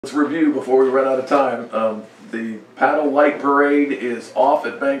Let's review before we run out of time. The paddle light parade is off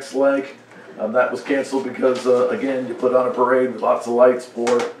at Banks Lake. That was canceled because, again, you put on a parade with lots of lights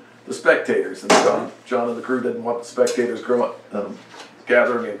for the spectators. And John and the crew didn't want the spectators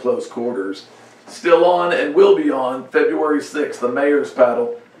gathering in close quarters. Still on and will be on February 6th, the Mayor's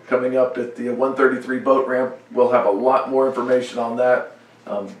Paddle coming up at the 133 boat ramp. We'll have a lot more information on that.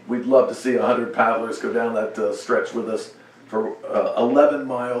 We'd love to see 100 paddlers go down that stretch with us for 11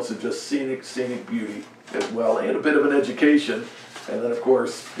 miles of just scenic beauty as well, and a bit of an education. And then, of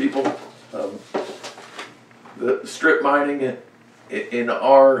course, people, the strip mining in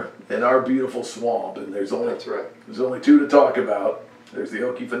our beautiful swamp. And there's only two to talk about. There's the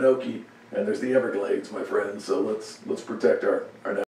Okefenokee and there's the Everglades, my friends. So let's protect our